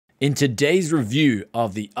In today's review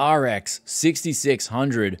of the RX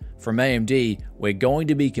 6600 from AMD, we're going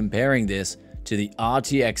to be comparing this to the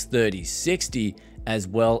RTX 3060 as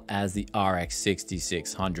well as the RX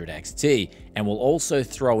 6600 XT, and we'll also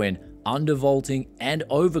throw in undervolting and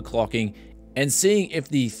overclocking and seeing if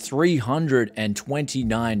the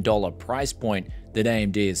 $329 price point that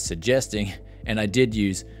AMD is suggesting, and I did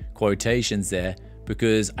use quotations there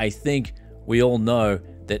because I think we all know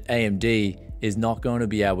that AMD is not going to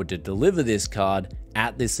be able to deliver this card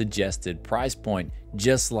at this suggested price point,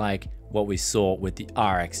 just like what we saw with the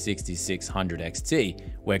RX 6600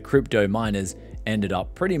 XT, where crypto miners ended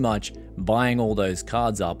up pretty much buying all those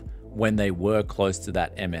cards up when they were close to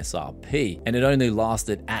that MSRP, and it only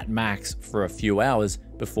lasted at max for a few hours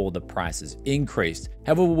before the prices increased.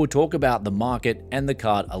 However, we'll talk about the market and the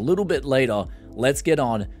card a little bit later. Let's get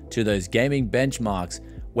on to those gaming benchmarks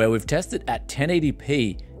where we've tested at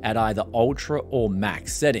 1080p at either ultra or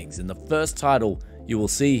max settings. And the first title you will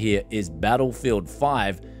see here is Battlefield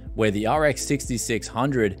 5, where the RX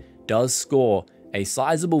 6600 does score a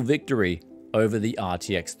sizable victory over the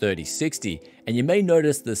RTX 3060. And you may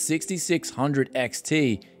notice the 6600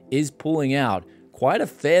 XT is pulling out quite a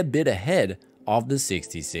fair bit ahead of the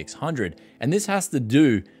 6600. And this has to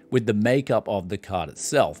do with the makeup of the card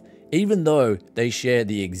itself. Even though they share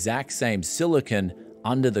the exact same silicon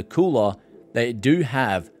under the cooler, they do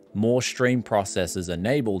have more stream processors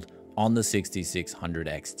enabled on the 6600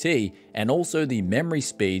 XT, and also the memory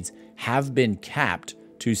speeds have been capped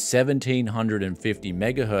to 1750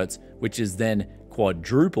 megahertz, which is then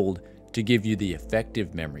quadrupled to give you the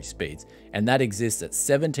effective memory speeds, and that exists at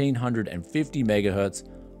 1750 megahertz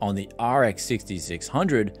on the RX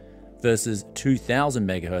 6600 versus 2000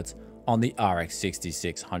 megahertz on the RX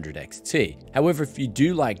 6600 XT. However, if you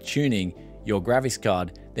do like tuning your graphics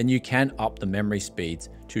card, then you can up the memory speeds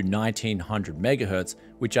to 1900 megahertz,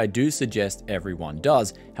 which I do suggest everyone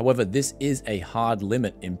does. However, this is a hard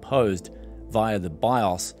limit imposed via the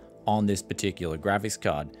BIOS on this particular graphics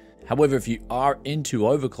card. However, if you are into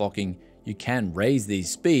overclocking, you can raise these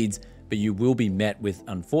speeds, but you will be met with,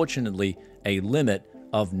 unfortunately, a limit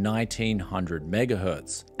of 1900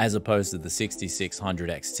 megahertz, as opposed to the 6600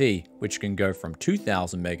 XT, which can go from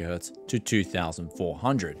 2000 megahertz to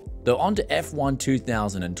 2400. Though onto F1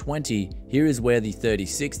 2020, here is where the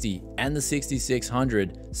 3060 and the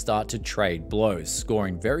 6600 start to trade blows,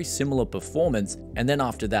 scoring very similar performance, and then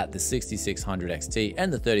after that the 6600 XT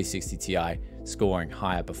and the 3060 Ti scoring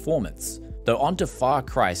higher performance. Though onto Far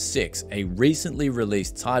Cry 6, a recently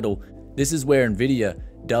released title, this is where Nvidia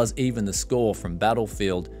does even the score from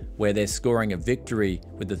Battlefield, where they're scoring a victory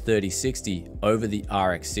with the 3060 over the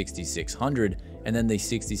RX 6600, and then the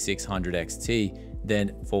 6600 XT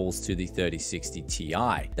then falls to the 3060 Ti.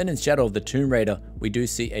 Then in Shadow of the Tomb Raider, we do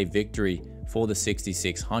see a victory for the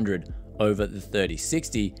 6600 over the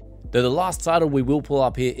 3060. Though the last title we will pull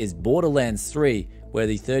up here is Borderlands 3, where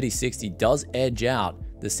the 3060 does edge out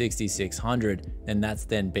the 6600, and that's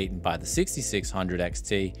then beaten by the 6600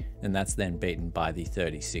 XT, and that's then beaten by the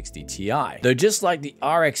 3060 Ti. Though just like the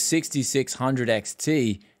RX 6600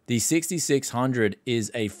 XT, the 6600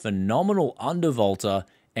 is a phenomenal undervolter,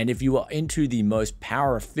 and if you are into the most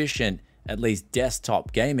power efficient, at least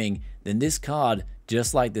desktop gaming, then this card,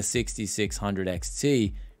 just like the 6600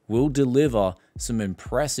 XT, will deliver some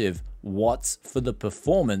impressive watts for the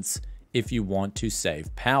performance if you want to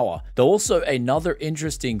save power. Though also another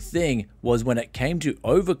interesting thing was when it came to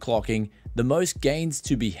overclocking, the most gains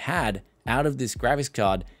to be had out of this graphics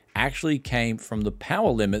card actually came from the power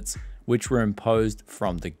limits, which were imposed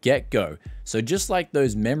from the get-go. So just like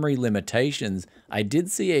those memory limitations, I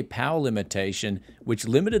did see a power limitation which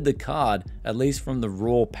limited the card, at least from the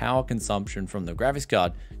raw power consumption from the graphics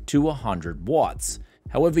card, to 100 watts.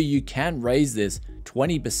 However, you can raise this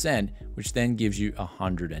 20%, which then gives you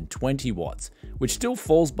 120 watts, which still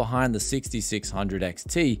falls behind the 6600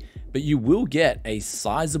 XT, but you will get a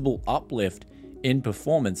sizable uplift in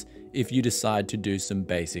performance if you decide to do some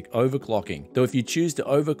basic overclocking. Though if you choose to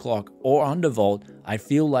overclock or undervolt, I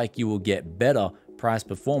feel like you will get better price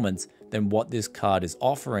performance than what this card is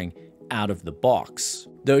offering out of the box.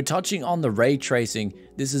 Though touching on the ray tracing,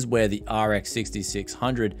 this is where the RX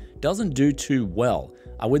 6600 doesn't do too well.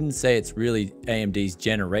 I wouldn't say it's really AMD's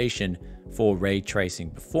generation for ray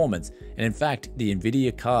tracing performance, and in fact the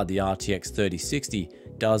Nvidia card, the RTX 3060,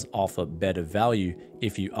 does offer better value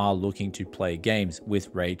if you are looking to play games with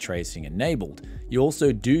ray tracing enabled. You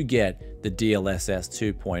also do get the DLSS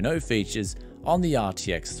 2.0 features on the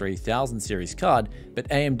RTX 3000 series card, but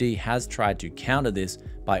AMD has tried to counter this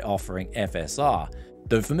by offering FSR.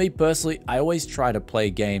 Though for me personally, I always try to play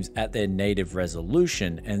games at their native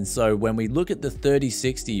resolution, and so when we look at the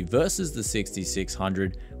 3060 versus the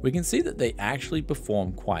 6600, we can see that they actually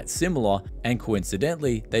perform quite similar, and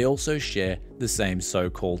coincidentally, they also share the same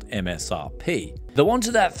so-called MSRP. Though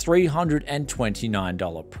onto that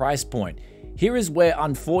 $329 price point. Here is where,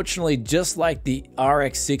 unfortunately, just like the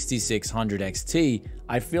RX 6600 XT,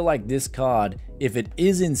 I feel like this card, if it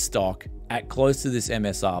is in stock at close to this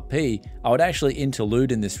MSRP, I would actually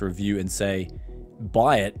interlude in this review and say,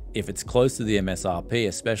 buy it if it's close to the MSRP,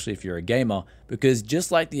 especially if you're a gamer, because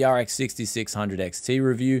just like the RX 6600 XT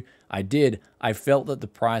review I felt that the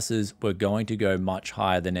prices were going to go much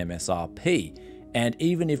higher than MSRP. And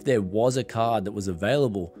even if there was a card that was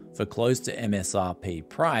available for close to MSRP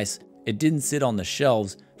price, it didn't sit on the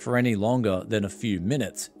shelves for any longer than a few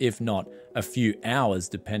minutes, if not a few hours,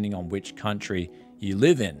 depending on which country you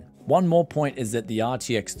live in. One more point is that the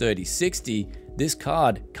RTX 3060, this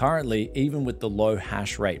card currently, even with the low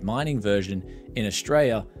hash rate mining version in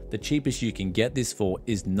Australia, the cheapest you can get this for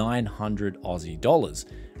is 900 Aussie dollars,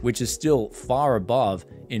 which is still far above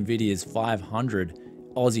Nvidia's 500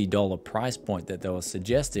 Aussie dollar price point that they were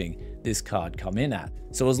suggesting this card come in at.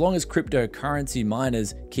 So as long as cryptocurrency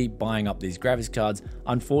miners keep buying up these graphics cards,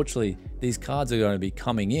 unfortunately, these cards are going to be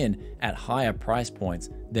coming in at higher price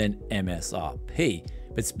points than MSRP.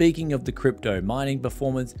 But speaking of the crypto mining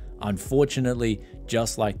performance, unfortunately,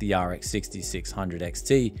 just like the RX 6600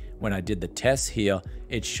 XT, when I did the tests here,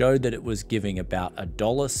 it showed that it was giving about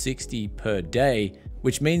 $1.60 per day,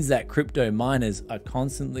 which means that crypto miners are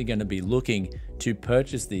constantly going to be looking to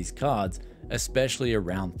purchase these cards, especially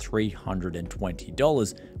around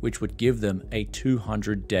 $320, which would give them a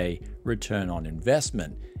 200-day return on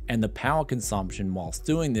investment. And the power consumption whilst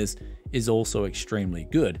doing this is also extremely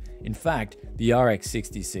good. In fact, the RX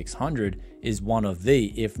 6600 is one of the,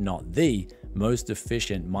 if not the, most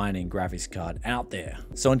efficient mining graphics card out there.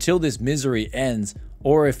 So until this misery ends,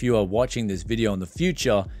 or if you are watching this video in the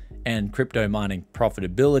future and crypto mining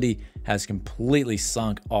profitability has completely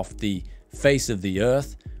sunk off the face of the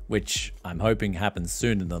earth, which I'm hoping happens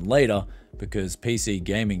sooner than later because PC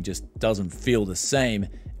gaming just doesn't feel the same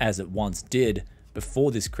as it once did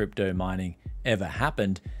before this crypto mining ever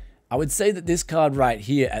happened, I would say that this card right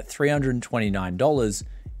here at $329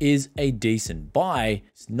 is a decent buy.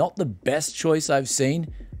 It's not the best choice I've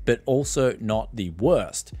seen, but also not the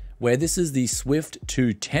worst. Where this is the SWFT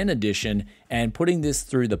 210 edition, and putting this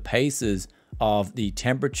through the paces of the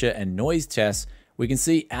temperature and noise tests, we can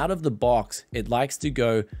see out of the box, it likes to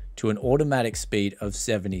go to an automatic speed of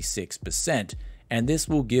 76%, and this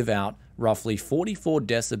will give out roughly 44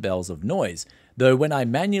 decibels of noise. Though when I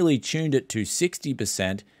manually tuned it to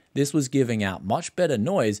 60%, this was giving out much better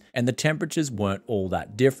noise and the temperatures weren't all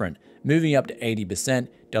that different. Moving up to 80%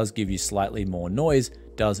 does give you slightly more noise,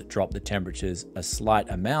 does drop the temperatures a slight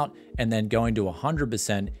amount, and then going to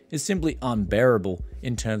 100% is simply unbearable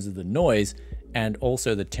in terms of the noise, and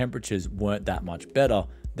also the temperatures weren't that much better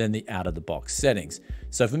than the out-of-the-box settings.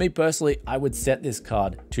 So for me personally, I would set this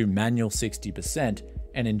card to manual 60%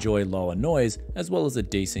 and enjoy lower noise as well as a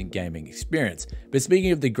decent gaming experience. But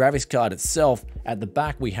speaking of the graphics card itself, at the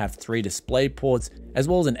back we have 3 display ports as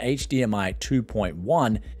well as an HDMI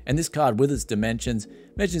 2.1, and this card with its dimensions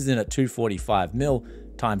measures in at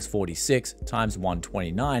 245mm times 46 times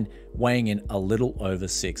 129, weighing in a little over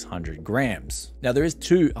 600 grams. Now there is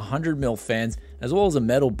 2 100mm fans as well as a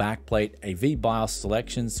metal backplate, a V-BIOS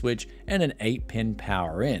selection switch, and an 8-pin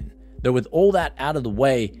power in. Though with all that out of the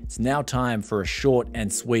way, it's now time for a short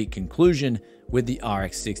and sweet conclusion with the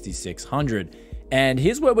RX 6600. And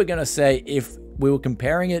here's where we're going to say, if we were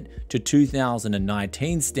comparing it to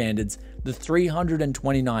 2019 standards, the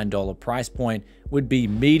 $329 price point would be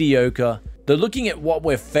mediocre. Though looking at what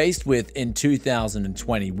we're faced with in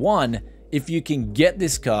 2021, if you can get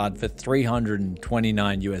this card for $329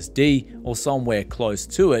 USD or somewhere close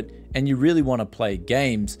to it, and you really want to play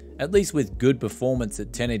games, at least with good performance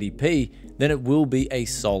at 1080p, then it will be a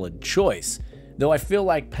solid choice. Though I feel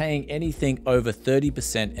like paying anything over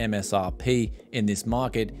 30% MSRP in this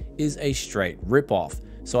market is a straight ripoff.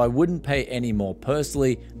 So I wouldn't pay any more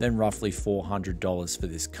personally than roughly $400 for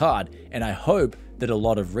this card. And I hope that a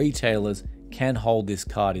lot of retailers can hold this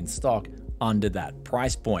card in stock under that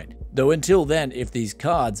price point. Though until then, if these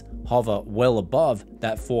cards hover well above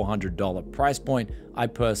that $400 price point, I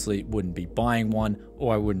personally wouldn't be buying one,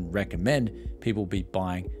 or I wouldn't recommend people be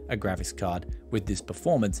buying a graphics card with this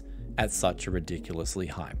performance at such a ridiculously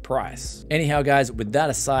high price. Anyhow guys, with that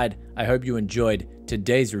aside, I hope you enjoyed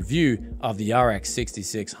today's review of the RX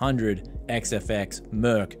 6600 XFX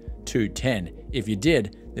Merc 210. If you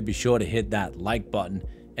did, then be sure to hit that like button,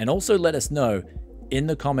 and also let us know in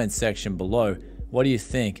the comments section below, what do you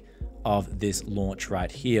think of this launch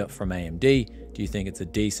right here from AMD? Do you think it's a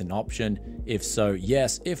decent option? If so,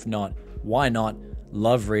 yes. If not, why not?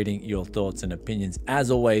 Love reading your thoughts and opinions. As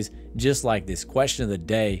always, just like this question of the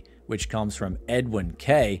day, which comes from Edwin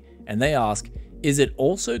K, and they ask, is it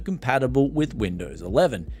also compatible with Windows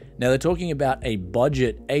 11? Now they're talking about a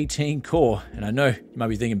budget 18 core, and I know you might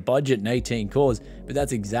be thinking budget and 18 cores, but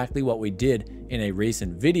that's exactly what we did in a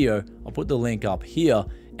recent video. I'll put the link up here,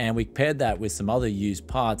 and we paired that with some other used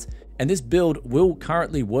parts. And this build will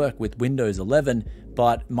currently work with Windows 11,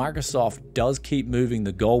 but Microsoft does keep moving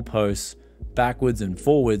the goalposts backwards and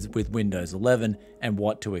forwards with Windows 11 and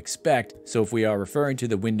what to expect. So if we are referring to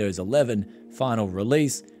the Windows 11 final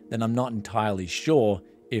release, then I'm not entirely sure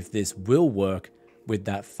if this will work with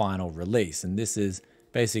that final release. And this is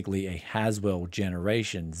basically a Haswell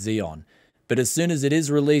generation Xeon. But as soon as it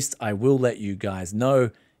is released, I will let you guys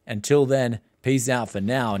know. Until then, peace out for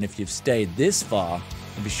now. And if you've stayed this far,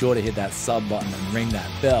 then be sure to hit that sub button and ring that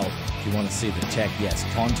bell if you want to see the Tech Yes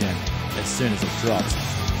content as soon as it drops.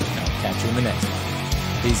 And I'll catch you in the next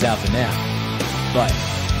one. Peace out for now.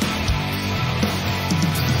 Bye.